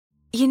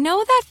You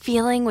know that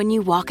feeling when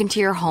you walk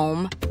into your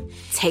home,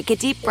 take a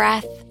deep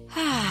breath,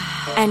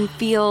 and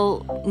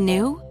feel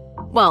new?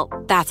 Well,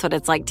 that's what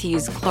it's like to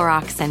use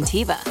Clorox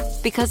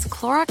Scentiva. Because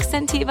Clorox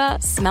Scentiva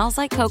smells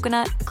like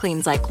coconut,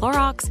 cleans like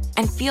Clorox,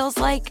 and feels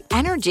like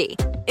energy.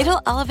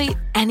 It'll elevate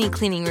any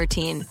cleaning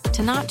routine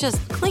to not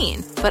just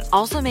clean, but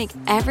also make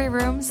every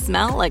room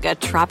smell like a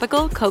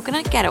tropical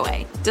coconut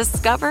getaway.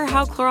 Discover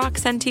how Clorox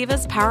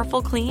Scentiva's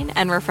powerful clean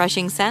and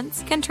refreshing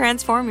scents can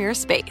transform your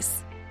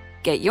space.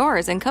 Get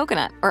yours in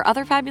coconut or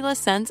other fabulous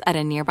scents at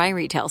a nearby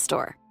retail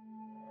store.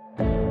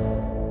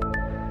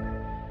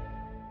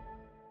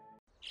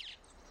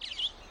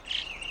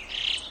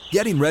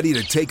 Getting ready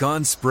to take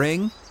on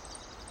spring?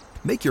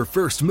 Make your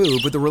first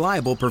move with the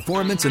reliable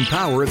performance and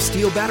power of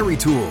Steel battery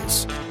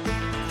tools.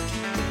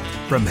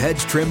 From hedge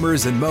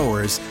trimmers and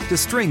mowers to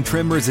string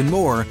trimmers and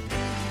more,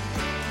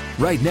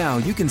 right now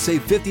you can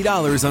save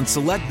 $50 on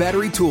select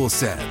battery tool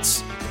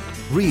sets.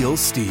 Real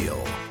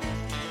Steel.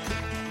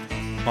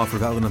 Offer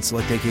valid on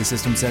select AK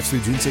system sets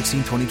through June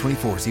 16,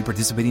 2024. See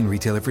participating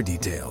retailer for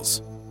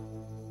details.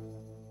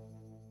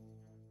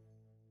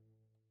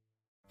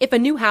 If a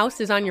new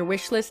house is on your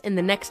wish list in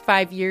the next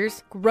 5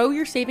 years, grow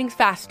your savings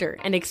faster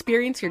and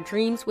experience your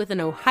dreams with an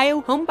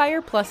Ohio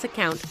Homebuyer Plus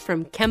account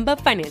from Kemba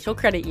Financial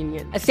Credit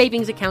Union. A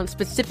savings account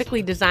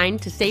specifically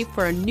designed to save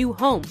for a new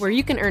home where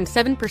you can earn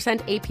 7%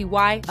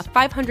 APY,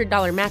 a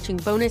 $500 matching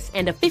bonus,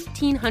 and a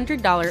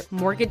 $1,500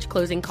 mortgage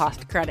closing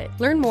cost credit.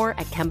 Learn more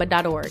at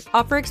Kemba.org.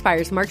 Offer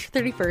expires March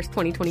 31st,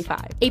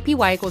 2025.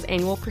 APY equals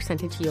annual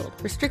percentage yield.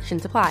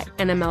 Restrictions apply.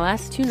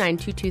 NMLS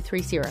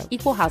 292230.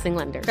 Equal housing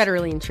lender.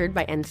 Federally insured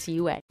by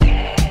NCUA.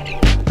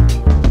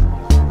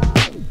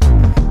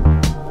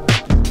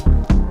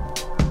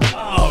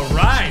 All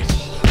right,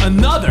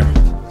 another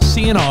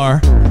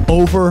CNR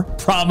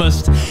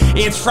Overpromised.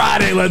 It's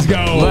Friday. Let's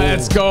go.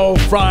 Let's go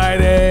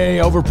Friday.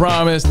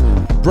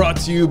 Overpromised. Brought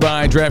to you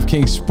by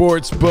DraftKings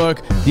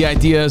Sportsbook. The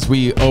idea is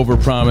we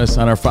overpromise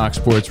on our Fox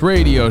Sports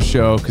radio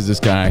show because this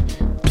guy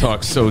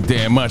talks so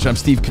damn much. I'm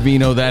Steve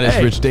Covino. That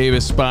is Rich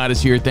Davis. Spot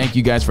is here. Thank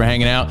you guys for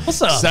hanging out.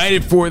 What's up?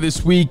 Excited for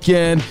this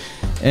weekend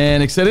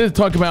and excited to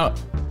talk about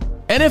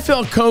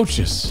NFL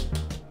coaches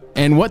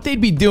and what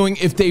they'd be doing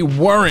if they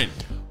weren't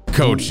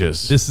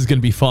coaches. This is going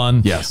to be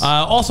fun. Yes.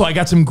 Also, I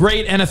got some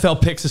great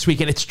NFL picks this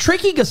weekend. It's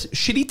tricky because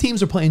shitty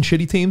teams are playing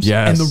shitty teams.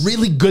 Yes. And the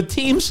really good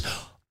teams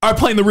are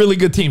playing the really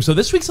good teams. So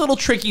this week's a little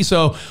tricky.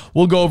 So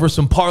we'll go over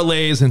some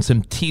parlays and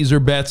some teaser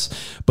bets.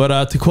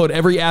 But to quote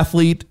every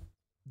athlete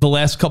the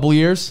last couple of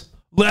years,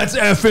 let's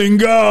effing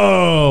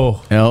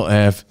go.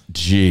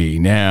 LFG.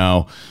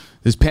 Now,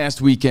 this past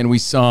weekend, we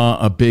saw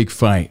a big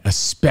fight, a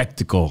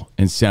spectacle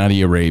in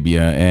Saudi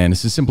Arabia, and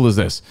it's as simple as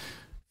this.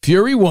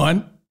 Fury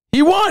won.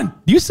 He won.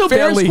 You so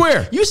fair badly, and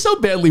square. You so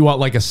badly want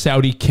like a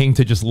Saudi king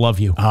to just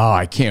love you. Oh,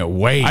 I can't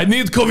wait. I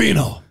need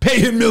Covino. Pay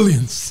him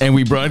millions. And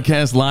we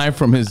broadcast live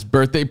from his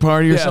birthday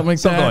party or something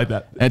like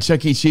that. At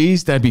Chuck E.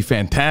 Cheese. That'd be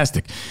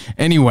fantastic.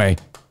 Anyway,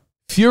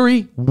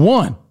 Fury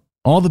won.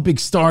 All the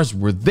big stars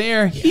were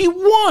there. Yeah. He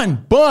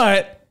won.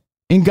 But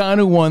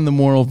Ngannou won the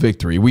moral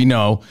victory. We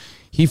know.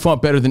 He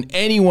fought better than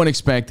anyone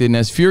expected, and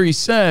as Fury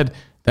said,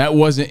 that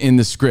wasn't in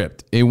the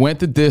script. It went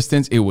the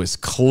distance. It was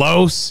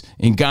close.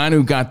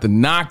 Ngannou got the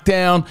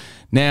knockdown.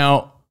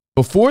 Now,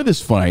 before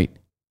this fight,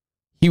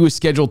 he was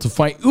scheduled to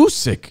fight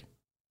Usyk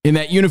in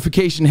that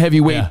unification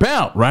heavyweight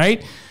bout,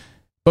 right?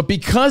 But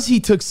because he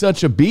took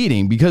such a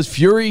beating, because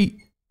Fury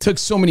took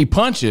so many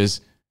punches,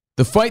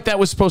 the fight that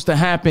was supposed to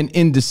happen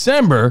in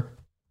December,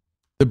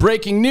 the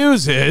breaking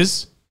news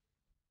is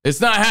it's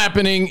not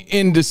happening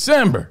in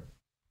December.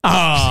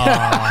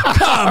 Oh,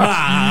 come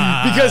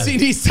on. Because he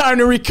needs time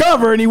to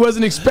recover, and he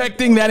wasn't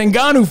expecting that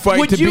Ngannou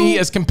fight to be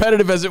as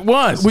competitive as it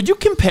was. Would you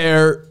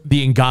compare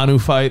the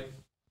Ngannou fight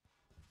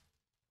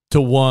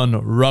to one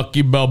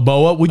Rocky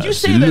Balboa? Would you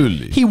say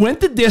that he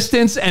went the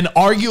distance and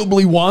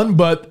arguably won,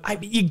 but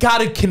you got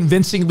to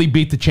convincingly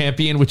beat the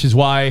champion, which is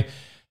why,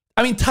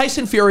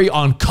 Tyson Fury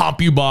on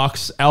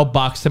CompuBox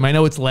outboxed him. I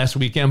know it's last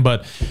weekend,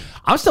 but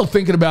I'm still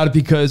thinking about it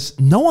because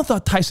no one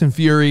thought Tyson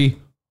Fury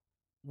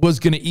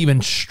was going to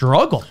even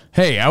struggle.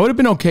 Hey, I would have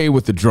been okay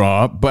with the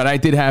draw, but I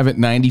did have it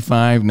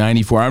 95,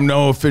 94. I'm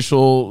no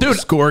official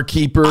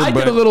scorekeeper. I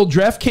did a little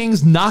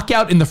DraftKings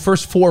knockout in the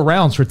first 4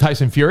 rounds for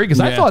Tyson Fury because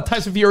I thought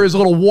Tyson Fury was a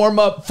little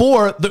warm-up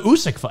for the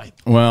Usyk fight.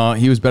 Well,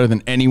 he was better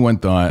than anyone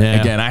thought.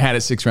 Yeah. Again, I had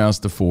it 6 rounds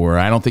to 4.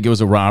 I don't think it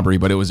was a robbery,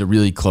 but it was a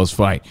really close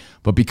fight.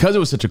 But because it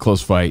was such a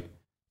close fight,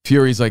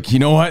 Fury's like, you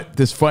know what?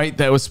 This fight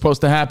that was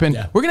supposed to happen,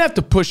 we're going to have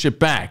to push it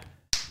back.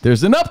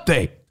 There's an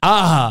update.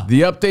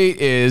 The update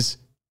is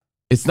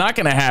it's not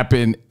going to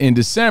happen in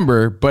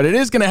December, but it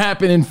is going to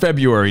happen in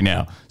February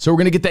now. So we're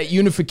going to get that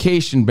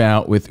unification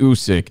bout with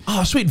Usyk.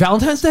 Oh, sweet.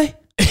 Valentine's Day?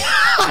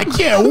 I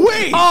can't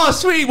wait. Oh,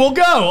 sweet. We'll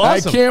go.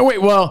 Awesome. I can't wait.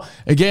 Well,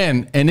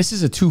 again, and this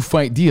is a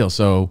 2-fight deal.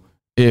 So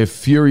if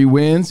Fury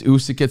wins,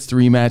 Usyk gets the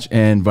rematch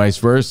and vice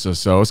versa.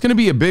 So it's going to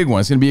be a big one.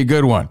 It's going to be a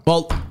good one.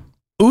 Well,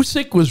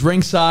 Usyk was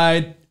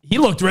ringside. He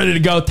looked ready to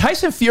go.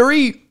 Tyson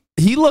Fury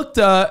he looked,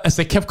 as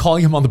they kept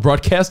calling him on the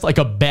broadcast, like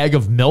a bag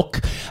of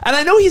milk. And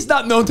I know he's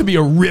not known to be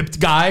a ripped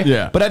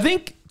guy, but I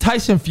think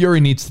Tyson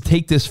Fury needs to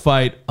take this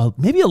fight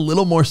maybe a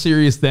little more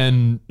serious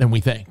than we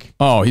think.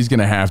 Oh, he's going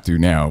to have to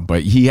now.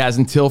 But he has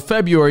until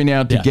February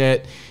now to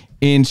get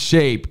in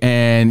shape.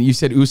 And you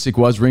said Usyk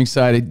was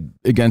ringside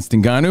against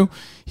Ngannou.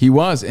 He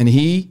was. And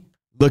he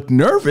looked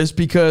nervous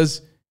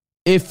because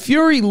if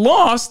Fury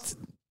lost,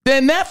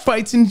 then that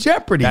fight's in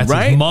jeopardy, that's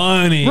right? His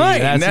money.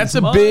 Right. And that's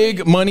a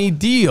big money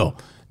deal.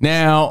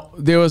 Now,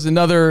 there was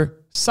another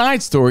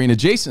side story, an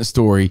adjacent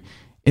story,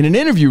 in an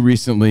interview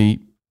recently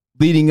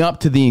leading up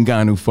to the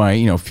Ngannou fight.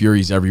 You know,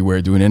 Fury's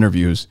everywhere doing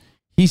interviews.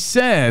 He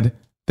said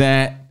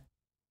that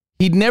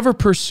he'd never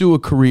pursue a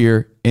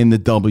career in the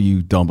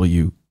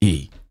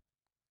WWE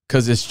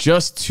because it's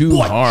just too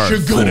hard. What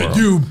you gonna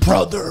do,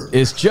 brother?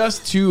 It's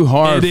just too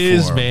hard. It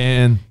is,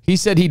 man. He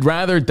said he'd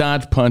rather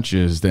dodge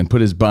punches than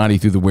put his body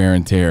through the wear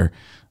and tear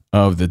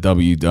of the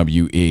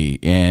WWE.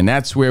 And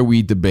that's where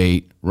we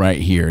debate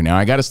right here. Now,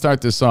 I got to start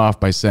this off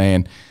by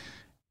saying,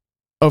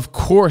 of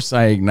course,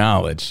 I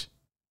acknowledge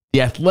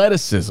the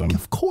athleticism.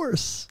 Of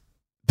course.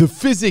 The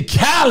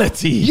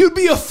physicality. You'd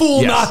be a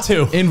fool not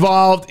to.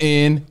 Involved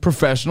in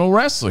professional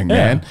wrestling,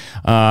 man.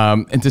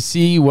 And to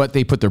see what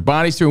they put their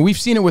bodies through. And we've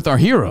seen it with our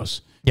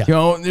heroes. Yeah. You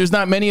know, there's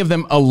not many of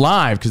them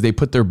alive because they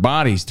put their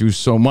bodies through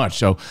so much.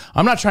 So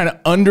I'm not trying to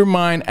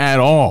undermine at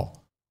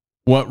all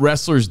what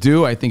wrestlers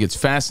do. I think it's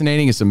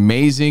fascinating. It's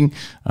amazing.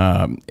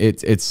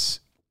 It's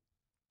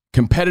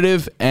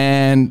competitive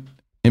and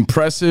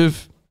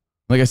impressive.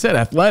 Like I said,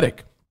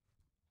 athletic.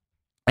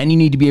 And you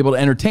need to be able to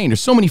entertain.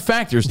 There's so many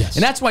factors. Yes.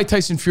 And that's why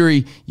Tyson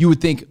Fury, you would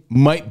think,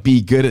 might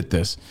be good at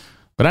this.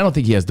 But I don't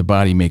think he has the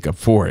body makeup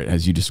for it,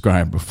 as you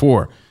described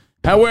before.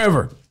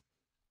 However,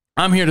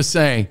 I'm here to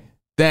say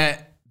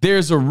that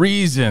there's a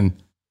reason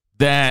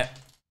that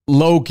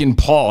Logan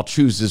Paul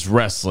chooses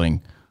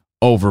wrestling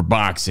over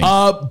boxing.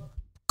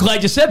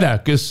 Glad you said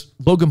that, because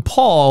Logan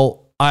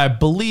Paul, I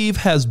believe,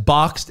 has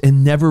boxed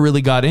and never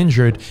really got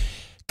injured.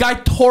 Guy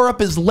tore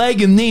up his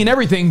leg and knee and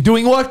everything.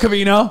 Doing what,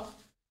 Covino?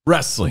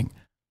 Wrestling.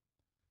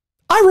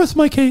 I rest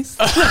my case.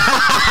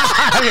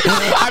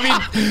 I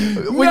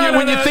mean,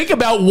 when you think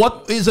about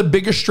what is a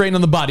bigger strain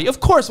on the body, of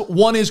course,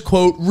 one is,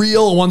 quote,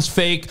 real, one's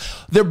fake.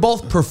 They're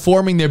both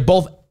performing. They're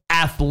both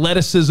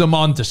athleticism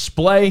on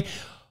display.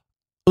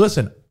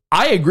 Listen,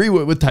 I agree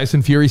with what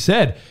Tyson Fury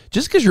said.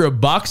 Just because you're a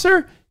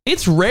boxer,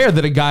 it's rare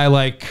that a guy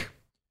like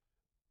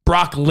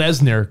Brock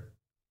Lesnar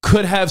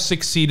could have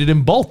succeeded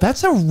in both.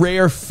 That's a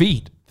rare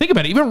feat. Think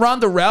about it. Even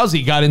Ronda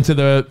Rousey got into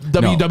the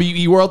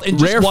WWE world and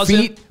just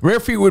wasn't. Rare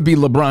feet would be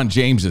LeBron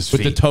James's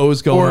feet. With the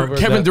toes going over. Or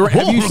Kevin Durant.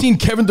 Have you seen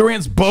Kevin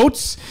Durant's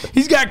boats?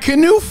 He's got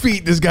canoe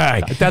feet, this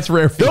guy. That's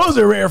rare feet. Those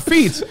are rare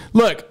feats.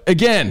 Look,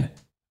 again,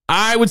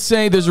 I would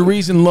say there's a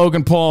reason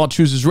Logan Paul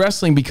chooses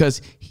wrestling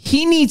because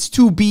he needs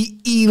to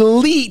be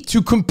elite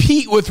to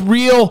compete with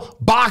real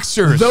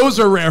boxers. Those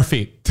are rare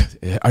feet.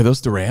 Are those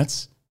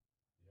Durant's?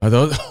 Are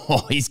those?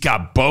 Oh, he's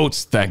got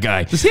boats, that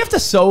guy. Does he have to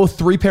sew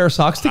 3 pair of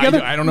socks together?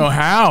 I don't know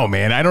how,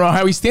 man. I don't know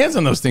how he stands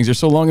on those things. They're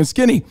so long and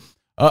skinny.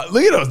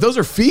 Look at those. Those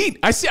are feet.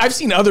 I've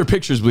seen other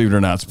pictures, believe it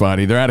or not,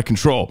 Spotty. They're out of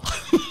control.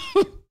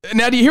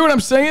 Now, do you hear what I'm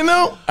saying,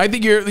 though? I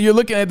think you're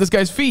looking at this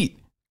guy's feet.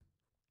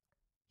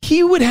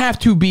 He would have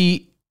to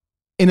be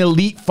an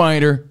elite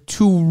fighter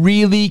to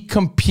really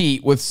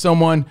compete with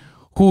someone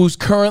who's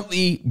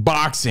currently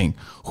boxing,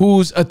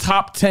 who's a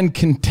top 10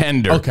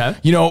 contender,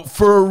 you know,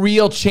 for a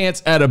real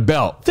chance at a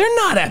belt. They're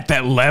not at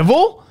that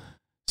level.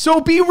 So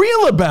be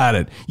real about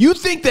it. You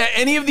think that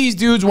any of these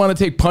dudes want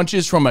to take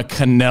punches from a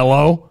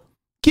Canelo?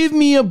 Give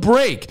me a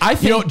break. I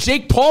think, you know,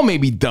 Jake Paul may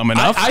be dumb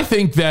enough. I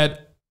think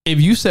that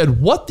if you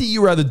said, what do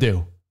you rather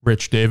do,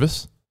 Rich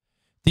Davis?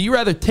 Do you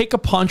rather take a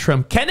punch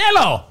from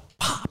Canelo?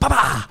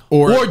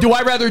 Or do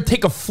I rather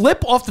take a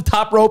flip off the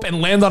top rope and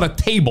land on a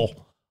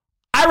table?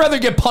 I'd rather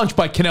get punched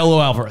by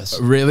Canelo Alvarez.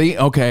 Really?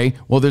 Okay.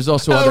 Well, there's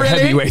also other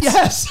heavyweights.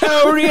 Yes.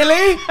 Oh,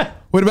 really?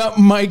 What about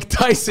Mike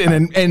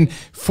Tyson and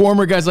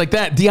former guys like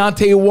that?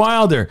 Deontay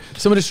Wilder,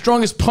 some of the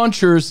strongest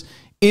punchers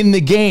in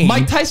the game.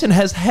 Mike Tyson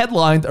has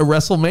headlined a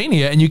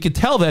WrestleMania, and you could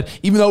tell that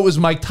even though it was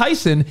Mike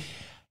Tyson,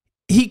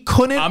 he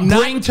couldn't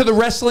bring to the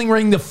wrestling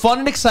ring the fun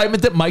and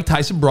excitement that Mike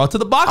Tyson brought to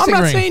the boxing ring.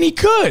 I'm not saying he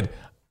could.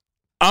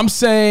 I'm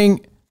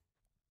saying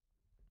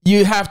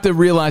you have to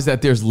realize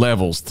that there's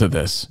levels to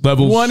this.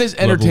 One is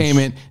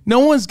entertainment. No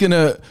one's going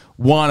to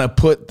want to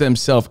put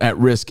themselves at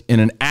risk in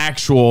an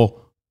actual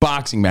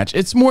boxing match.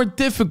 It's more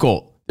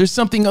difficult. There's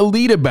something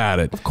elite about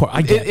it. Of course,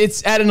 I get it.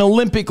 It's at an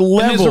Olympic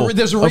level.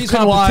 There's a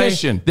reason why.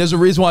 There's a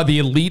reason why the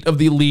elite of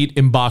the elite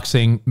in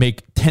boxing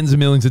make tens of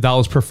millions of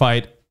dollars per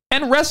fight,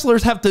 and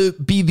wrestlers have to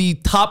be the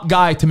top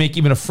guy to make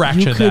even a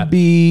fraction of that. You could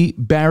be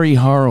Barry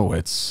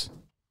Horowitz,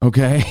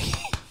 okay?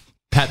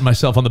 Patting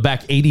myself on the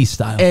back 80s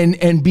style.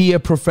 And be a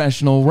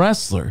professional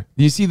wrestler.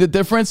 Do you see the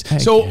difference?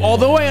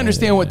 Although I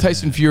understand what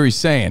Tyson Fury's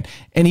saying,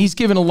 and he's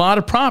given a lot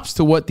of props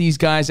to what these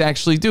guys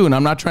actually do, and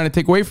I'm not trying to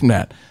take away from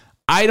that,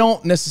 I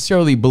don't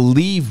necessarily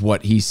believe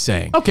what he's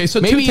saying. Okay, so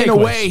maybe two in a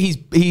way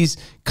he's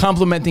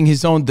complimenting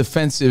his own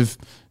defensive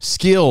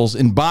skills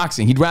in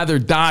boxing. He'd rather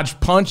dodge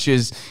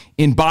punches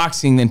in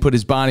boxing than put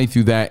his body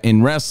through that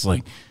in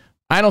wrestling.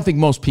 I don't think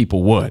most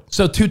people would.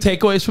 So 2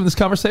 takeaways from this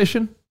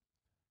conversation.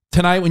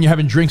 Tonight when you're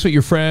having drinks with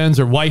your friends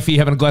or wifey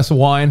having a glass of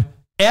wine,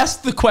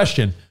 ask the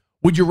question,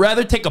 would you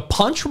rather take a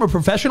punch from a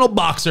professional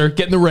boxer,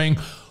 get in the ring,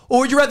 or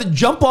would you rather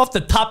jump off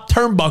the top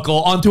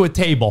turnbuckle onto a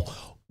table?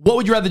 What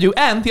would you rather do?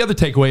 And the other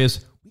takeaway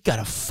is, we got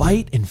a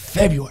fight in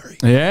February.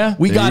 Yeah,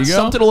 we got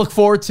something to look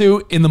forward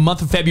to in the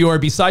month of February.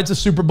 Besides the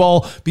Super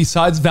Bowl,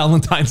 besides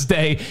Valentine's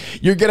Day,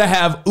 you're going to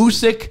have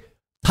Usyk,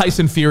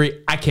 Tyson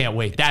Fury. I can't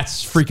wait.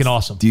 That's freaking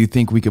awesome. Do you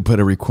think we could put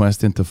a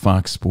request into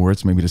Fox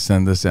Sports, maybe to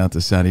send this out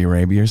to Saudi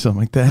Arabia or something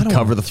like that?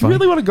 Cover the fight. Do you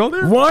really want to go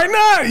there? Why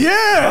not?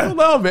 Yeah. I don't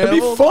know, man.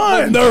 It'd be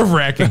fun.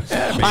 Nerve-wracking.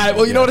 All right,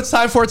 well, you know what it's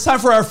time for? It's time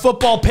for our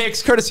football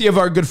picks, courtesy of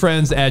our good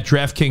friends at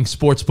DraftKings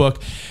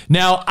Sportsbook.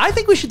 Now, I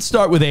think we should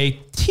start with a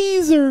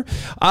teaser.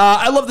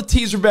 I love the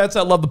teaser bets.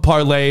 I love the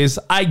parlays.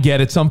 I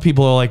get it. Some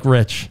people are like,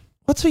 Rich,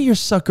 what's your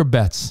sucker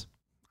bets?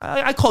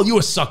 I call you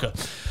a sucker.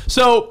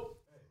 So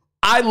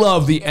I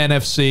love the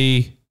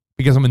NFC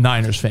because I'm a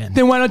Niners fan.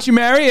 Then why don't you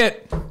marry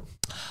it?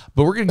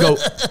 But we're going to go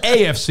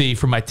AFC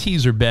for my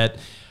teaser bet.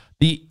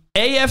 The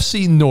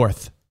AFC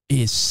North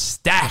is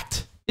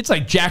stacked. It's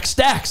like Jack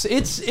Stacks.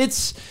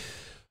 It's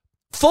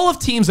full of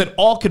teams that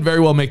all could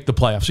very well make the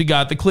playoffs. You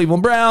got the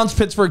Cleveland Browns,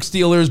 Pittsburgh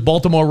Steelers,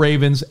 Baltimore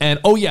Ravens,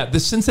 and the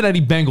Cincinnati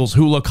Bengals,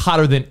 who look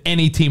hotter than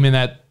any team in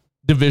that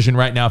division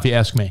right now, if you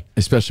ask me.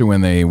 Especially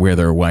when they wear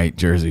their white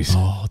jerseys.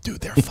 Oh,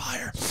 dude, they're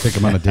fire. Take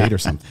them on a date or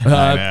something.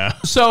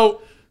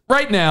 So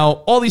right now,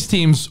 all these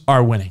teams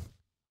are winning.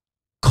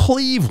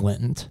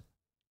 Cleveland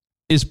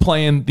is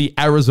playing the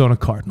Arizona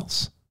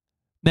Cardinals.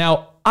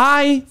 Now,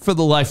 for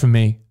the life of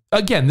me,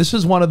 again, this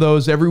is one of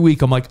those every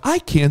week I'm like, I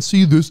can't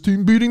see this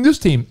team beating this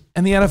team.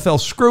 And the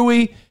NFL's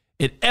screwy.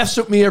 It F's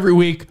with me every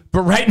week.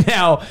 But right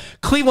now,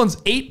 Cleveland's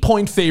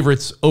 8-point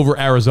favorites over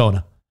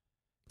Arizona.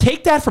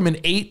 Take that from an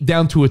 8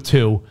 down to a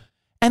 2.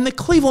 And the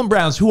Cleveland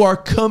Browns, who are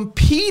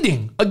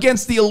competing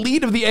against the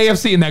elite of the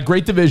AFC in that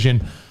great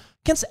division,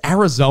 against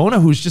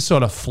Arizona, who's just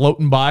sort of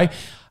floating by.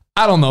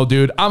 I don't know,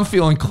 dude. I'm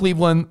feeling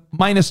Cleveland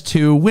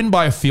 -2, win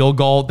by a field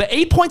goal. The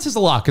 8 points is a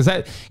lot because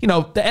the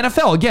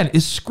NFL, again,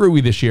 is screwy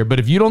this year. But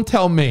if you don't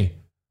tell me,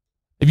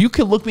 if you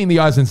could look me in the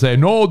eyes and say,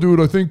 no, dude,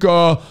 I think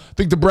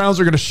the Browns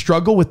are going to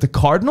struggle with the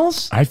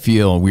Cardinals. I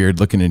feel weird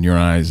looking in your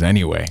eyes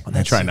anyway.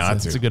 I try not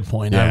to. That's a good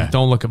point. Yeah.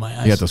 Don't look at my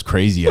eyes. You got those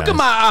crazy eyes. Look at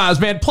my eyes,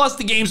 man. Plus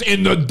the game's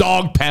in the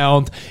dog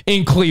pound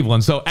in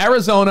Cleveland. So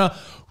Arizona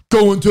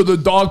going to the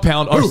dog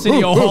pound,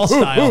 Arsenio Hall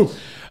style.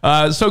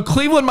 So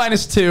Cleveland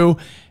 -2.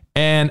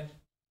 And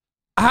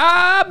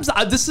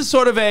this is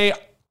sort of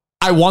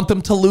I want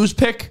them to lose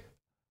pick.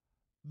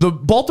 The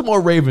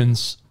Baltimore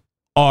Ravens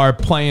are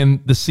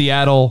playing the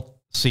Seattle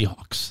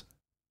Seahawks.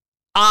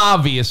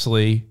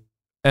 Obviously,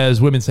 as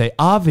women say,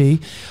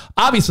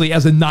 obviously,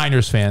 as a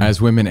Niners fan.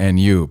 As women and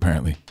you,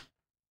 apparently.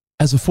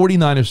 As a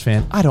 49ers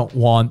fan, I don't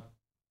want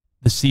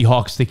the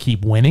Seahawks to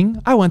keep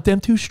winning. I want them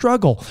to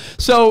struggle.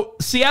 So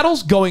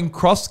Seattle's going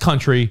cross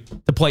country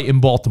to play in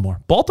Baltimore.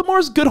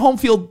 Baltimore's good home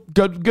field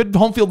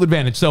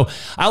advantage. So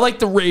I like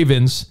the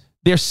Ravens.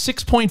 They're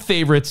 6-point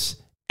favorites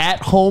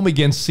at home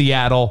against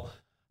Seattle.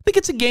 I think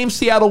it's a game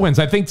Seattle wins.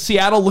 I think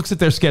Seattle looks at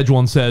their schedule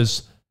and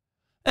says,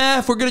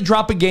 if we're going to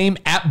drop a game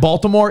at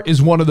Baltimore,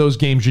 is one of those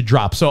games you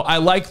drop. So I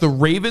like the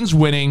Ravens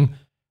winning,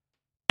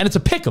 and it's a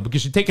pick'em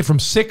because you take it from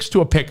 6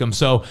 to a pick'em.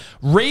 So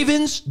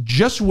Ravens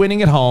just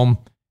winning at home,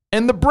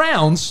 and the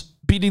Browns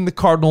beating the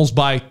Cardinals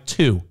by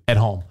 2 at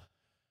home.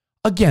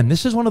 Again,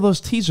 this is one of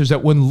those teasers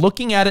that when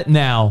looking at it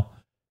now,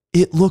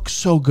 it looks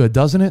so good,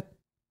 doesn't it?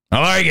 I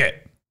like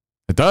it.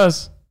 It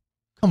does.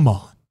 Come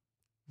on.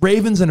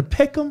 Ravens in a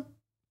pick'em,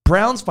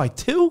 Browns by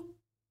 2?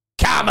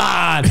 Come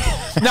on.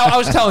 Now, I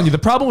was telling you, the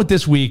problem with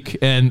this week,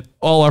 and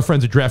all our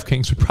friends at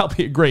DraftKings would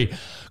probably agree,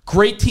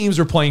 great teams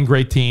are playing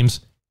great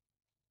teams,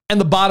 and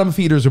the bottom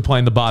feeders are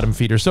playing the bottom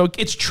feeders. So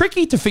it's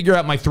tricky to figure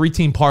out my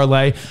 3-team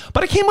parlay,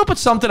 but I came up with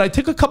something. I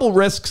took a couple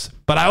risks,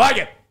 but I like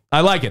it.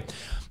 I like it.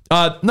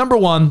 Number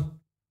one,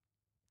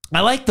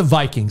 I like the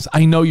Vikings.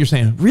 I know you're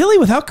saying, really?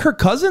 Without Kirk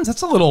Cousins?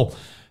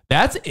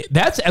 That's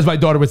as my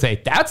daughter would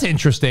say, that's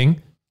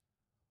interesting.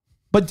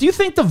 But do you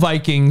think the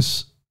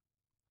Vikings,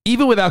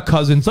 even without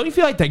Cousins, don't you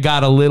feel like they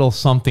got a little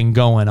something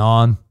going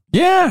on?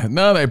 Yeah,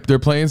 no, they're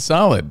playing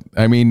solid.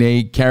 I mean,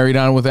 they carried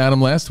on with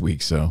Adam last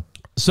week, so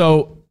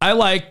I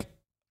like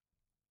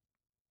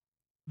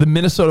the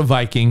Minnesota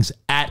Vikings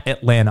at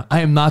Atlanta.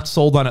 I am not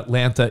sold on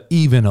Atlanta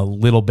even a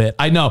little bit.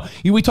 I know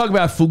we talk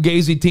about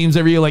fugazi teams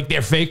every year like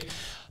they're fake.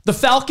 The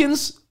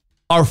Falcons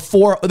are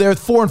they're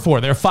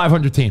 4-4. They're a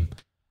 500 team.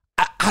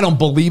 I don't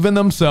believe in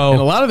them. So, and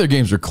a lot of their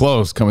games are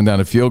close, coming down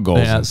to field goals.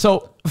 Yeah.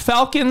 So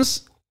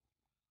Falcons,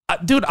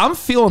 dude, I'm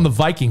feeling the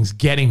Vikings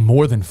getting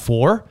more than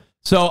 4.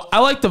 So I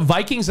like the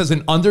Vikings as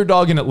an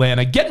underdog in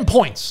Atlanta, getting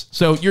points.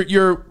 So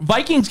your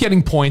Vikings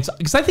getting points,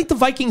 because I think the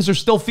Vikings are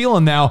still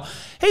feeling now,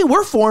 hey,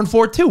 we're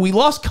 4-4 too. We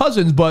lost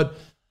Cousins, but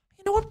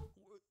you know what?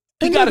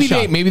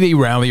 Maybe they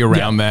rally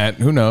around that.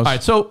 Who knows? All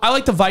right, so I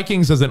like the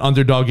Vikings as an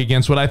underdog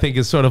against what I think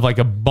is sort of like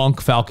a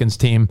bunk Falcons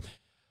team.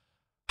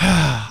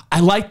 I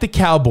like the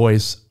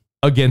Cowboys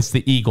against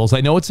the Eagles.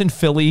 I know it's in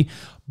Philly,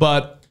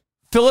 but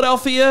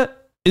Philadelphia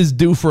is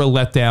due for a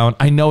letdown.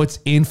 I know it's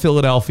in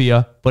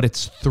Philadelphia, but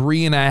it's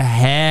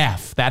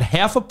 3.5. That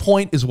half a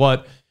point is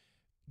what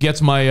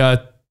gets my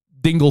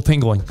dingle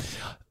tingling.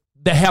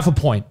 The half a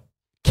point.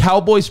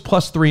 Cowboys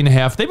plus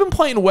 3.5. They've been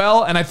playing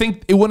well, and I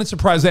think it wouldn't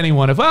surprise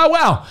anyone if,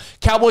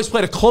 Cowboys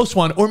played a close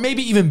one or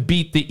maybe even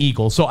beat the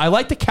Eagles. So I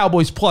like the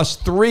Cowboys plus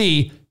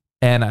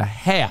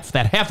 3.5.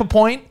 That half a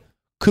point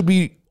could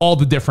be all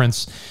the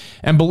difference.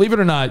 And believe it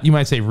or not, you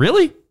might say,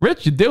 really?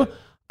 Rich, you do?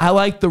 I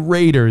like the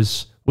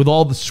Raiders with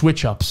all the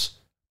switch-ups.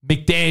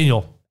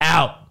 McDaniel,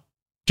 out.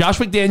 Josh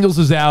McDaniels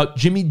is out.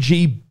 Jimmy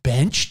G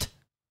benched.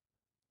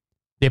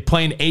 They're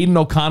playing Aiden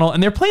O'Connell,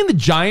 and they're playing the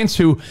Giants,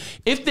 who,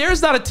 if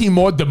there's not a team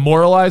more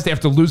demoralized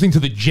after losing to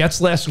the Jets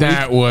last week.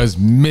 That was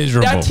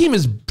miserable. That team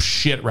is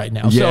shit right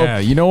now. Yeah,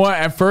 you know what?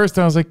 At first,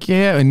 I was like,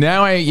 and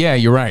now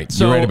you're right.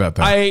 So you're right about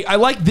that. I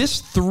like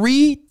this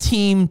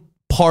 3-team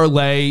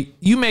parlay.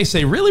 You may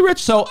say, really,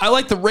 Rich? So I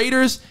like the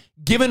Raiders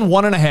given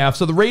 1.5.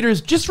 So the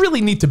Raiders just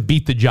really need to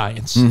beat the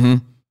Giants.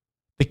 Mm-hmm.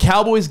 The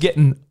Cowboys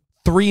getting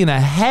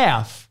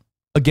 3.5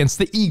 against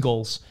the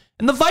Eagles,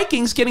 and the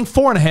Vikings getting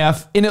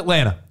 4.5 in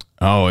Atlanta.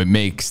 Oh, it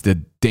makes the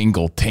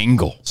dingle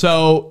tingle.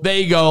 So there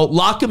you go.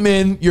 Lock them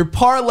in. Your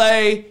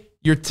parlay,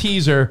 your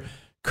teaser,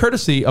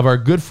 courtesy of our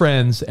good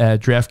friends at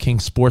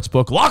DraftKings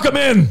Sportsbook. Lock them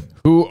in.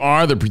 Who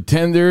are the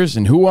pretenders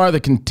and who are the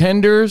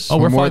contenders? Oh,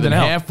 we're more finding than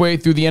out. halfway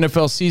through the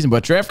NFL season,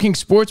 but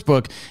DraftKings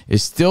Sportsbook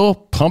is still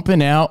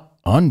pumping out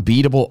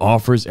unbeatable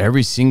offers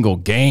every single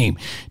game.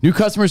 New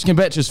customers can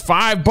bet just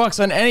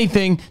 $5 on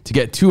anything to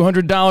get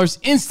 $200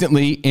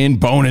 instantly in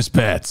bonus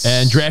bets.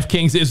 And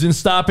DraftKings isn't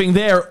stopping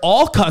there.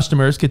 All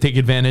customers can take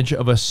advantage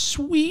of a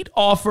sweet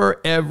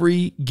offer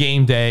every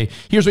game day.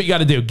 Here's what you got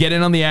to do. Get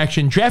in on the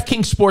action.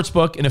 DraftKings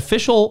Sportsbook, an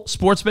official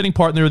sports betting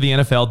partner of the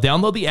NFL.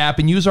 Download the app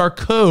and use our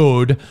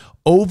code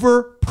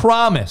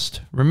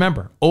Overpromised.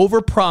 Remember,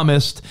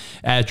 Overpromised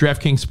at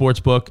DraftKings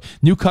Sportsbook.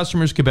 New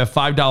customers can bet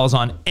 $5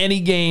 on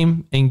any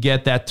game and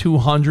get that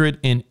 $200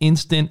 in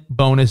instant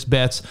bonus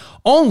bets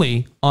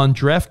only on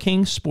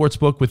DraftKings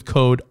Sportsbook with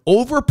code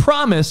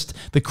Overpromised.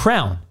 The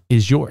crown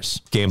is yours.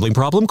 Gambling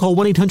problem? Call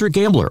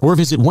 1-800-GAMBLER or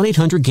visit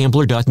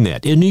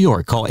 1-800-GAMBLER.net. In New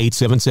York, call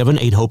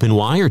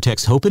 877-8-HOPE-NY or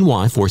text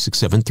HOPE-NY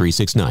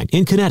 467-369.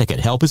 In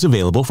Connecticut, help is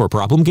available for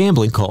problem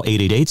gambling. Call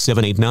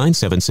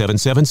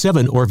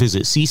 888-789-7777 or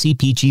visit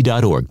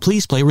ccpg.org.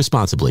 Please play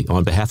responsibly.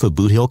 On behalf of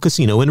Boot Hill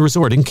Casino and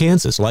Resort in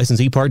Kansas,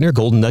 licensee partner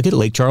Golden Nugget,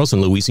 Lake Charles,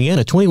 and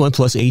Louisiana. 21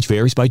 plus age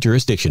varies by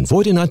jurisdiction.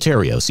 Void in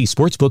Ontario. See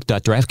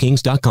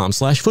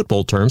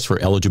sportsbook.draftkings.com/football terms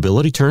for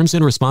eligibility terms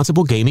and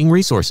responsible gaming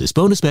resources.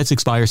 Bonus bets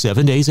expire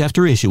 7 days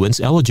after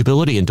issuance.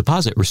 Eligibility and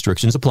deposit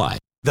restrictions apply.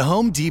 The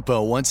Home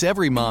Depot wants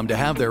every mom to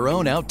have their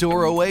own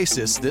outdoor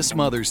oasis this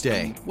Mother's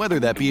Day, whether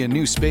that be a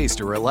new space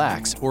to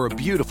relax or a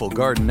beautiful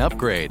garden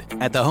upgrade.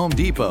 At the Home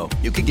Depot,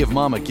 you can give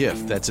mom a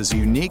gift that's as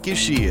unique as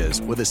she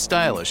is, with a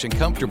stylish and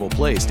comfortable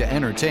place to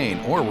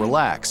entertain or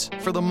relax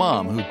for the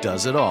mom who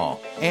does it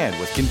all. And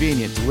with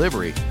convenient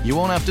delivery, you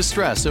won't have to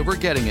stress over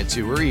getting it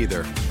to her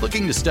either.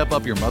 Looking to step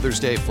up your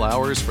Mother's Day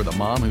flowers for the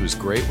mom who's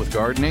great with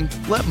gardening?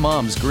 Let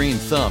Mom's Green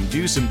Thumb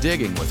do some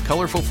digging with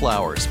colorful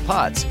flowers,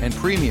 pots, and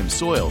premium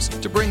soils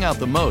to bring out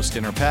the most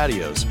in her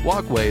patios,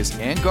 walkways,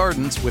 and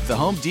gardens with the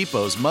Home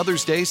Depot's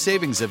Mother's Day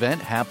Savings Event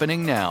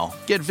happening now.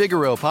 Get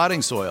Vigoro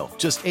potting soil,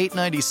 just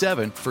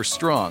 $8.97 for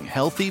strong,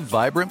 healthy,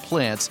 vibrant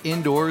plants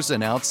indoors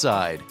and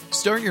outside.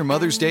 Start your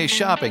Mother's Day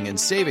shopping and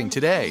saving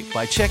today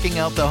by checking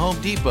out the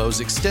Home Depot's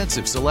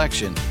extensive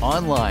selection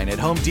online at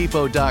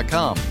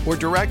homedepot.com or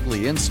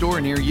directly in store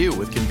near you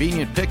with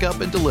convenient pickup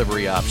and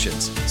delivery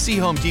options. See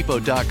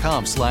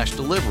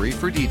homedepot.com/delivery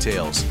for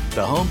details.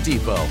 The Home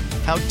Depot,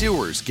 how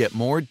doers get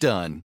more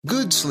done.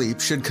 Good sleep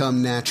should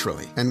come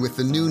naturally, and with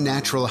the new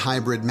Natural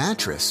Hybrid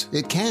mattress,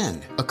 it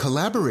can. A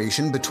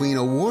collaboration between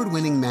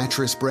award-winning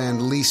mattress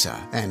brand Lisa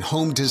and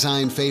home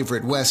design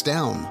favorite West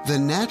Elm, the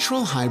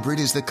Natural Hybrid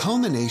is the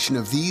culmination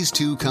of these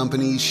two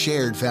companies'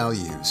 shared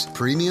values: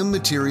 premium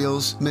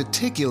materials,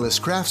 meticulous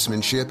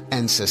craftsmanship,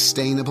 and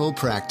sustainable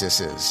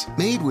practices.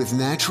 Made with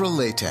natural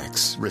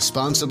latex,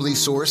 responsibly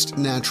sourced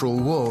natural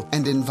wool,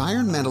 and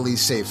environmentally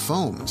safe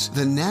foams,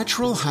 the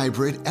Natural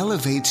Hybrid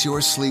elevates your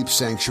sleep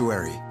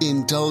sanctuary,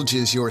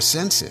 indulges your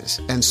senses,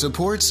 and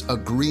supports a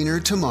greener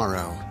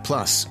tomorrow.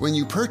 Plus, when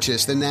you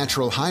purchase the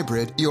Natural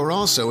Hybrid, you're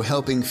also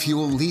helping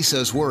fuel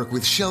Lisa's work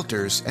with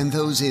shelters and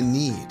those in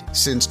need.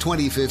 Since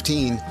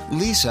 2015,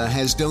 Lisa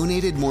has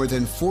donated more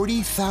than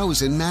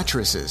 40,000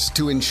 mattresses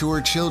to ensure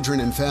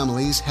children and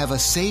families have a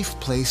safe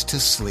place to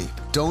sleep.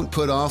 Don't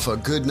put off a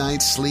good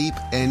night's sleep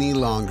any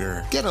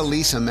longer. Get a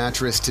Lisa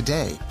mattress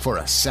today for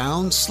a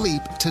sound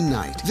sleep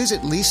tonight.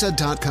 Visit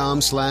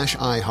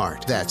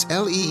lisa.com/iHeart. That's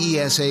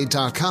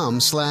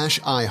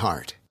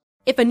LEESA.com/iHeart.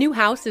 If a new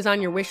house is on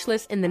your wish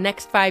list in the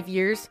next 5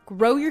 years,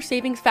 grow your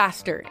savings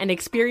faster and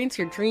experience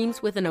your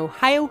dreams with an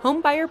Ohio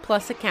Homebuyer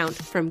Plus account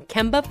from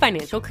Kemba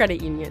Financial Credit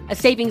Union. A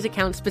savings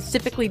account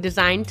specifically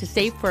designed to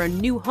save for a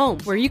new home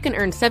where you can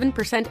earn 7%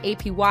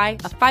 APY,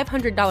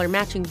 a $500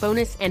 matching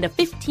bonus, and a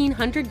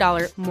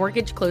 $1,500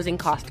 mortgage closing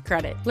cost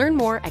credit. Learn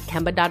more at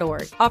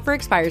Kemba.org. Offer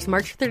expires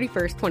March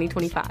 31st,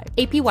 2025.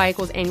 APY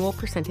equals annual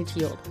percentage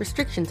yield.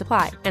 Restrictions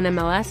apply.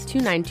 NMLS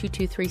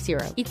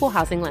 292230. Equal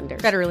housing lender.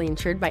 Federally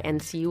insured by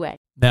NCUA.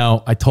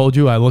 Now, I told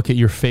you I look at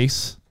your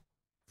face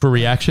for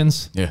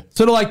reactions. Yeah.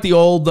 Sort of like the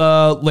old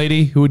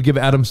lady who would give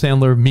Adam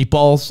Sandler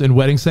meatballs in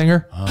Wedding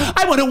Singer.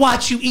 I want to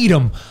watch you eat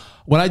them.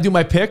 When I do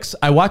my picks,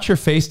 I watch your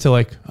face to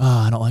like,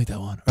 I don't like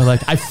that one. Or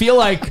like, I feel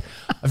like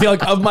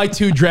of my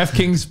two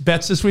DraftKings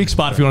bets this week,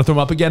 Spot, if you want to throw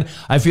them up again,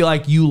 I feel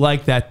like you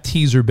like that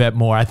teaser bet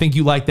more. I think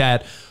you like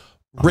that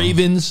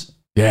Ravens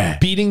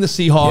beating the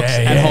Seahawks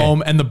at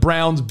home and the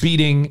Browns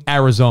beating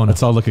Arizona.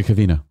 Let's all look at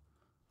Covino.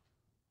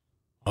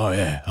 Oh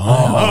yeah.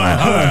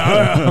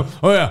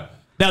 Oh yeah.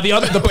 Now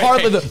the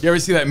part of the you ever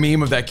see that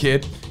meme of that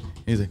kid?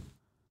 He's like,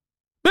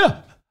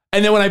 yeah.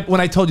 And then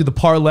when I told you the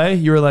parlay,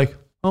 you were like,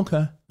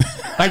 okay.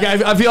 Like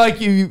I feel like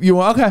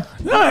you okay.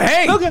 No,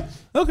 hey.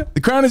 Okay.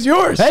 The crown is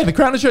yours. Hey, the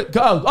crown is yours.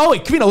 Oh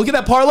wait, Covino, look at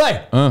that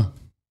parlay.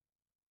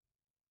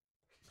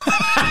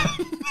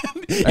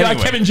 You're like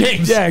Kevin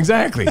James. Yeah,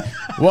 exactly.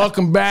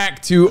 Welcome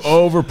back to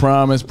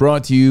Overpromised,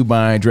 brought to you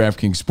by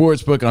DraftKings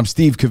Sportsbook. I'm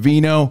Steve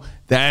Covino.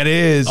 That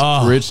is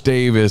Rich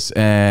Davis.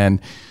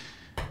 And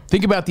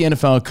think about the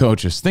NFL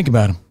coaches. Think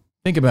about them.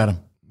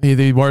 Are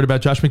you worried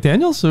about Josh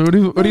McDaniels? Or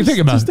what do you think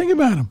about? Just think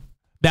about him.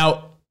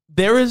 Now,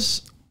 there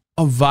is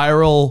a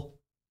viral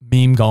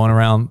meme going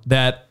around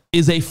that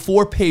is a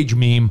 4-page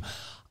meme.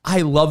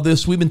 I love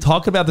this. We've been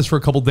talking about this for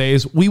a couple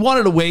days. We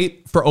wanted to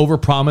wait for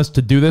Overpromised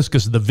to do this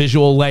because of the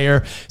visual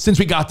layer. Since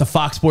we got the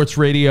Fox Sports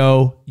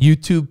Radio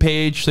YouTube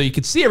page, so you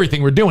can see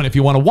everything we're doing if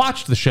you want to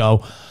watch the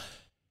show.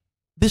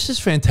 This is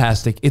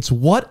fantastic. It's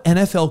what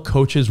NFL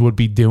coaches would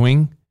be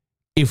doing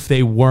if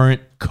they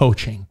weren't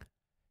coaching.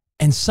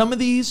 And some of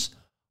these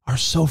are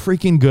so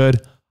freaking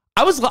good.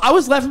 I was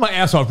laughing my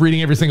ass off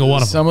reading every single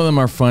one of them. Some of them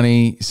are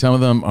funny. Some of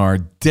them are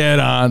dead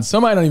on.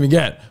 Some I don't even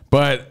get.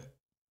 But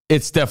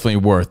it's definitely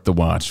worth the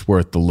watch,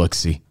 worth the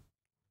look-see.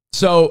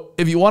 So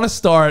if you want to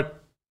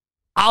start,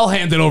 I'll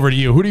hand it over to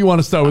you. Who do you want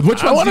to start with?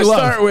 Which one do you love?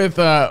 I want to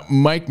start with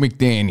Mike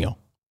McDaniel.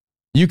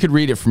 You could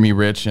read it for me,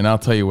 Rich, and I'll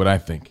tell you what I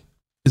think.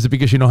 Is it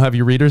because you don't have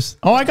your readers?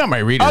 Oh, I got my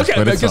readers,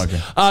 but it's all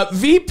good.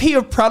 VP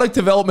of Product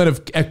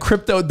Development at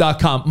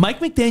Crypto.com.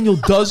 Mike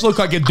McDaniel does look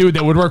like a dude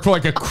that would work for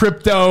like a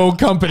crypto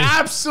company.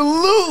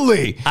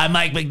 Absolutely. I'm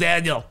Mike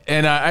McDaniel.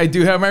 And I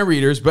do have my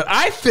readers, but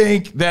I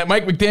think that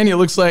Mike McDaniel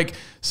looks like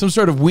some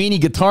sort of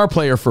weenie guitar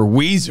player for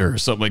Weezer or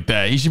something like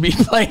that. He should be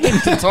playing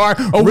guitar, a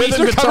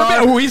Weezer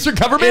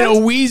cover band, in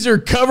a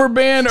Weezer cover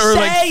band, or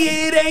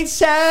it ain't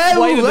so.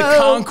 Flight of the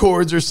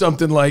Conchords or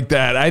something like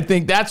that. I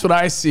think that's what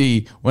I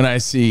see when I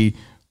see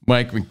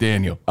Mike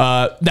McDaniel.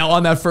 Now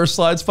on that first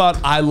slide,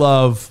 Spot, I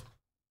love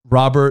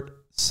Robert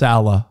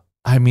Saleh.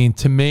 I mean,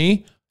 to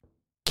me,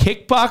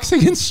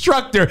 kickboxing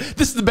instructor.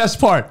 This is the best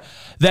part.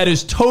 That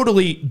is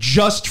totally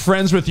just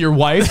friends with your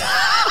wife.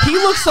 He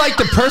looks like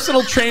the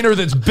personal trainer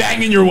that's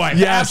banging your wife.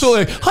 Yes.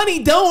 Absolutely.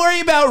 Honey, don't worry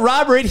about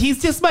Robert.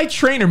 He's just my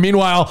trainer.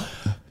 Meanwhile,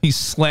 he's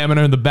slamming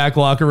her in the back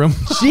locker room.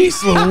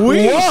 Jeez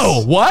Louise.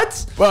 Whoa,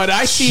 what? But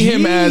I see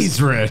him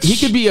as Rich. He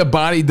could be a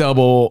body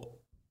double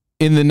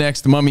in the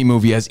next Mummy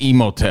movie as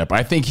Emotep.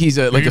 I think he's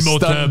a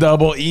stunt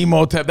double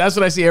Emotep. That's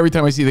what I see every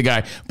time I see the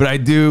guy. But I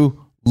do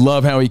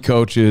love how he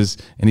coaches,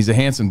 and he's a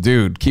handsome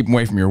dude. Keep him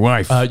away from your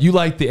wife. You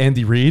like the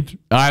Andy Reid?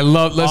 Let's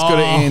go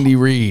to Andy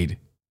Reid.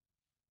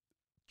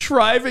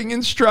 Driving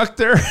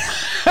instructor.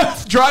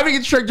 Driving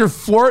instructor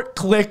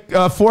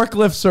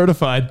forklift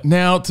certified.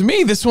 Now, to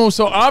me, this one was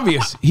so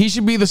obvious. He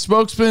should be the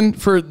spokesman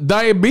for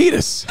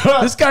diabetes.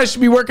 This guy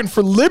should be working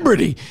for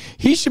Liberty.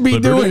 He should be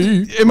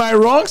doing, am I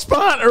wrong,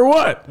 Spot, or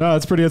what? No,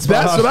 that's pretty. That's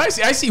what I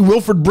see. I see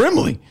Wilford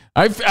Brimley.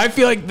 I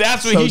feel like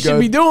that's what he should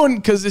be doing,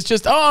 because it's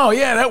just,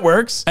 that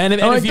works. And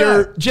if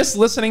you're just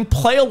listening,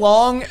 play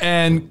along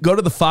and go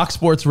to the Fox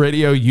Sports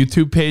Radio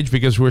YouTube page,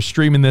 because we're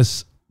streaming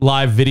this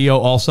live video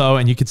also,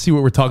 and you can see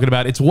what we're talking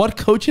about. It's what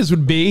coaches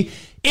would be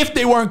if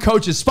they weren't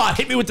coaches. Spot,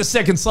 hit me with the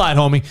second slide,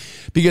 homie,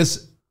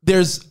 because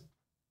there's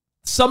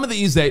some of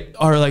these that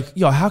are like,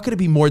 how could it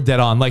be more dead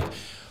on? Like,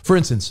 for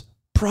instance,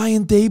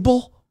 Brian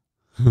Dable.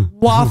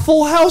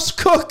 Waffle House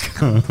cook.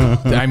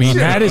 I mean,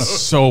 that is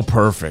so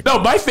perfect. No,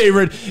 my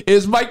favorite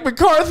is Mike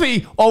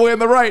McCarthy, all the way on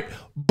the right.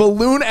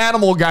 Balloon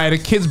animal guy at a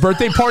kid's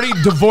birthday party,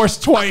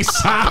 divorced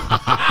twice.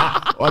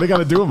 Why do you got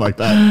to do him like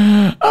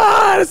that?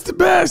 That's the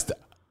best.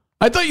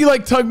 I thought you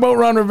liked Tugboat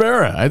Ron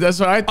Rivera. That's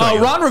what I thought.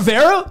 Ron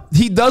Rivera?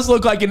 He does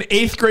look like an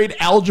 8th grade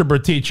algebra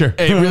teacher.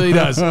 It really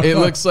does. It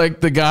looks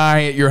like the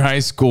guy at your high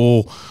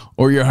school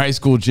or your high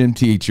school gym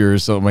teacher or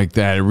something like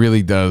that. It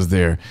really does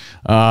there.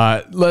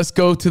 Let's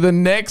go to the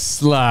next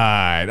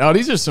slide. Oh,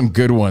 these are some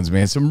good ones,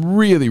 man. Some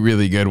really,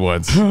 really good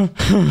ones. Do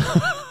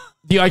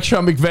you like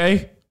Sean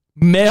McVay?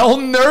 male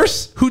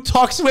nurse who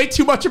talks way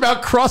too much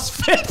about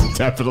CrossFit.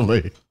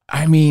 Definitely.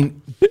 I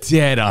mean,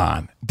 dead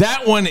on.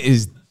 That one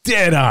is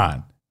dead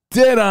on.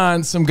 Dead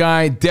on. Some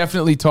guy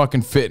definitely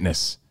talking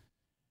fitness.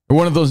 Or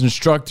one of those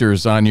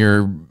instructors on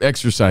your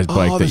exercise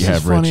bike that you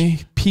have, Rich. Funny.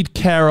 Pete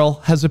Carroll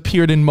has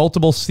appeared in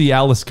multiple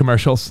Cialis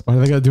commercials. Why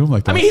do they got to do him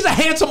like that? I mean, he's a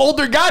handsome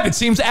older guy that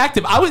seems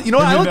active.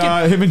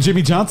 Him and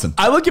Jimmy Johnson.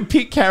 I look at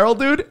Pete Carroll,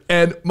 dude,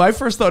 and my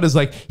first thought is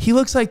like, he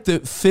looks like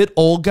the fit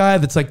old guy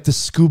that's like the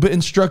scuba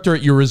instructor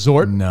at your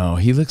resort. No,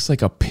 he looks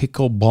like a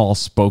pickleball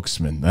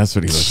spokesman. That's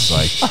what he looks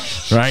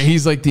like, right?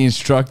 He's like the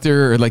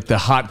instructor or like the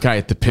hot guy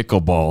at the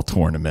pickleball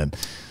tournament.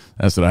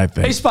 That's what I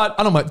think. Hey, Spot,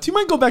 I don't mind. Do you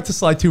mind going back to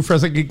slide 2 for a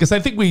second? Because I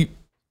think we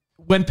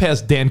went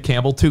past Dan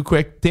Campbell too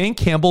quick. Dan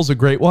Campbell's a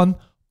great one.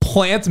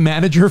 Plant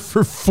manager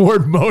for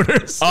Ford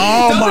Motors.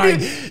 Oh, my God.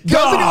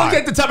 Doesn't he look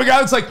like the type of guy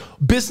that's like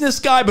business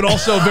guy, but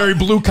also very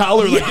blue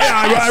collar? Like,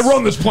 I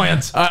run this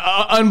plant.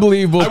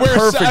 Unbelievable. I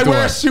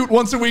wear a suit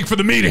once a week for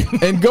the meeting.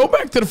 And go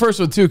back to the first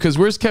one, too, because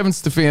where's Kevin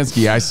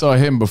Stefanski? I saw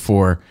him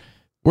before.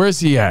 Where's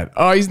he at?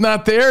 Oh, he's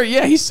not there?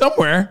 Yeah, he's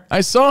somewhere. I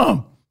saw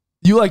him.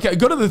 You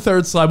go to the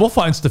third slide. We'll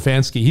find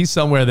Stefanski. He's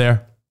somewhere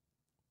there.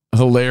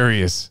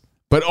 Hilarious.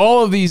 But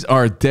all of these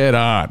are dead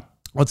on.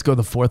 Let's go to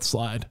the fourth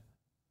slide.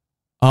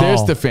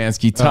 There's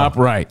Stefanski, top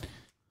right.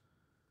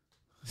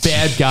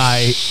 Bad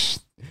guy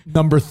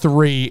number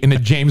 3 in a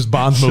James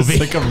Bond movie.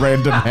 Just like a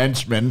random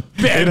henchman.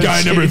 Bad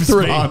guy number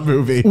 3. Bond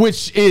movie.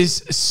 Which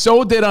is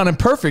so dead on and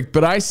perfect,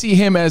 but I see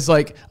him as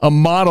like a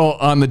model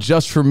on the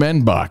Just for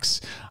Men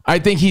box. I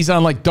think he's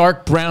on like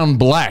dark brown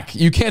black.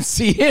 You can't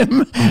see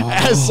him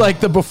as like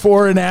the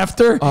before and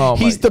after.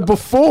 He's the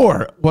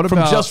before from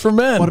Just for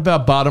Men. What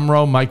about bottom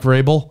row, Mike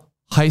Vrabel?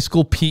 High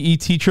school PE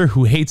teacher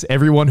who hates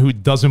everyone who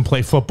doesn't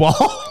play football.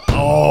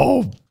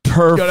 Oh,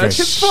 perfect. Yo, that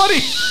shit's funny.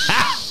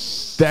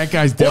 That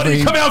guy's definitely... Why do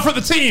you come out for the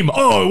team?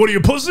 Oh, what are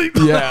you, pussy?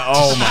 Yeah,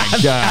 oh my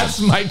God.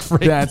 That's Mike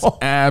Vrabel. That's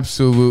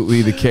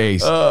absolutely the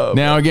case.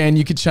 Now, again,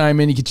 you can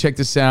chime in. You can check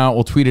this out.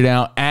 We'll tweet it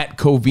out at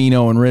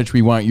Covino and Rich.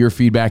 We want your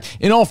feedback.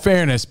 In all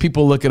fairness,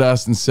 people look at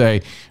us and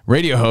say,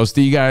 radio host,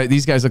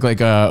 these guys look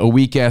like a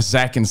weak-ass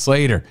Zach and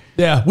Slater.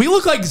 Yeah, we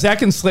look like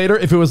Zach and Slater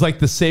if it was like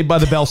the Saved by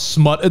the Bell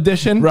smut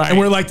edition. Right. And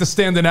we're like the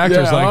stand-in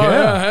actors.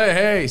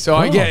 Hey. So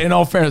I get, in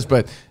all fairness,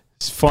 but...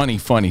 it's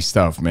funny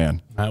stuff,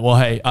 man. All right, well,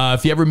 hey,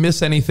 if you ever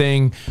miss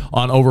anything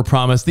on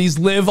Overpromised, these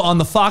live on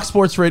the Fox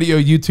Sports Radio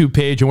YouTube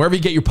page, and wherever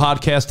you get your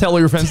podcast, tell all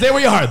your friends. There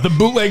we are, the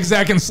bootleg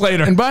Zach and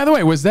Slater. And by the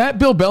way, was that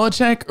Bill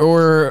Belichick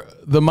or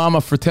the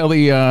Mama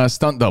Fratelli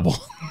stunt double?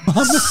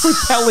 Mama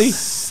Fratelli.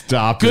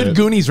 Stop Good it.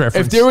 Goonies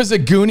reference. If there was a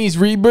Goonies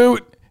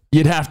reboot,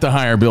 you'd have to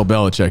hire Bill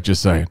Belichick,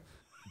 just saying.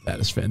 That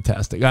is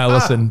fantastic. All right,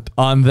 listen,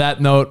 on that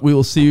note, we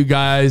will see you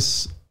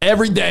guys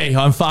every day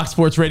on Fox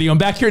Sports Radio. I'm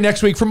back here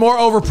next week for more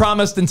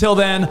Overpromised. Until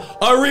then,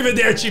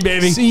 arrivederci,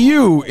 baby. See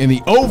you in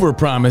the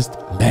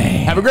Overpromised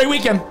land. Have a great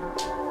weekend.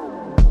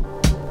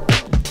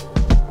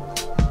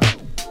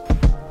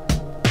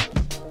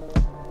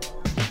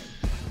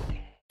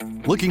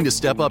 Looking to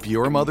step up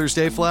your Mother's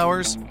Day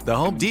flowers? The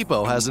Home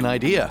Depot has an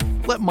idea.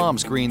 Let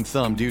Mom's green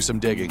thumb do some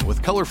digging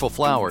with colorful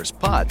flowers,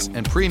 pots,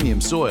 and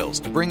premium soils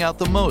to bring out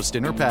the most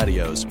in her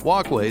patios,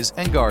 walkways,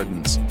 and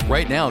gardens.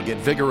 Right now, get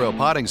Vigoro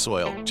potting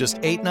soil,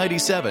 just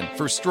 $8.97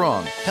 for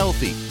strong,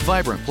 healthy,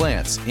 vibrant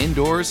plants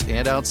indoors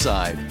and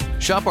outside.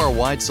 Shop our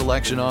wide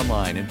selection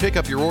online and pick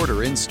up your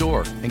order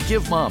in-store and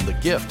give Mom the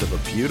gift of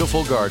a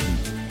beautiful garden.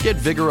 Get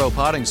Vigoro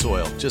potting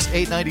soil, just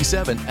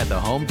 $8.97 at the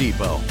Home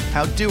Depot.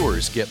 How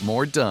doers get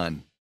more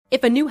done.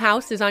 If a new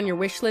house is on your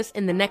wish list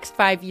in the next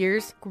 5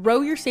 years,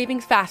 grow your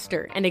savings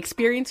faster and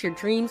experience your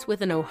dreams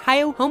with an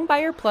Ohio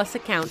Homebuyer Plus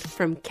account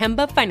from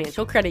Kemba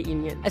Financial Credit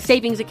Union. A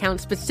savings account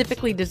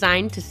specifically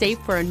designed to save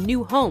for a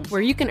new home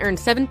where you can earn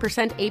 7%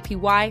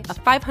 APY,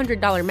 a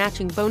 $500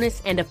 matching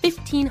bonus, and a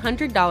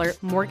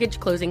 $1,500 mortgage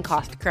closing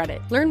cost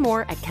credit. Learn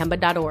more at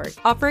Kemba.org.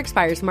 Offer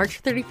expires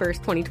March 31st,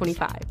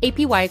 2025.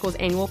 APY equals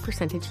annual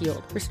percentage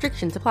yield.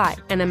 Restrictions apply.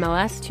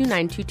 NMLS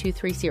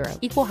 292230.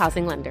 Equal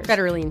housing lender.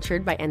 Federally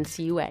insured by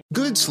NCUA.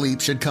 Good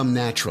sleep should come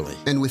naturally,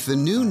 and with the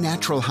new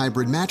Natural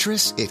Hybrid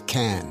mattress, it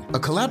can. A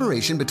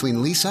collaboration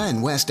between Lisa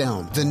and West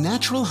Elm, the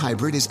Natural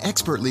Hybrid is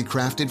expertly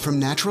crafted from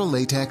natural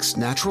latex,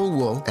 natural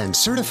wool, and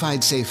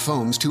certified safe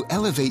foams to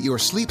elevate your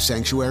sleep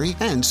sanctuary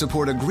and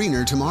support a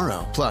greener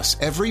tomorrow. Plus,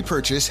 every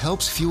purchase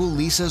helps fuel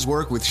Lisa's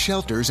work with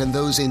shelters and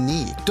those in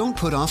need. Don't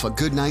put off a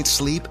good night's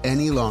sleep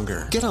any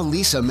longer. Get a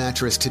Lisa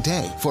mattress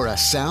today for a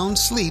sound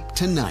sleep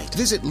tonight.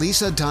 Visit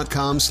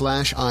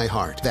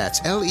lisa.com/iHeart. That's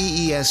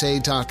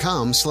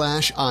LEESA.com/iHeart.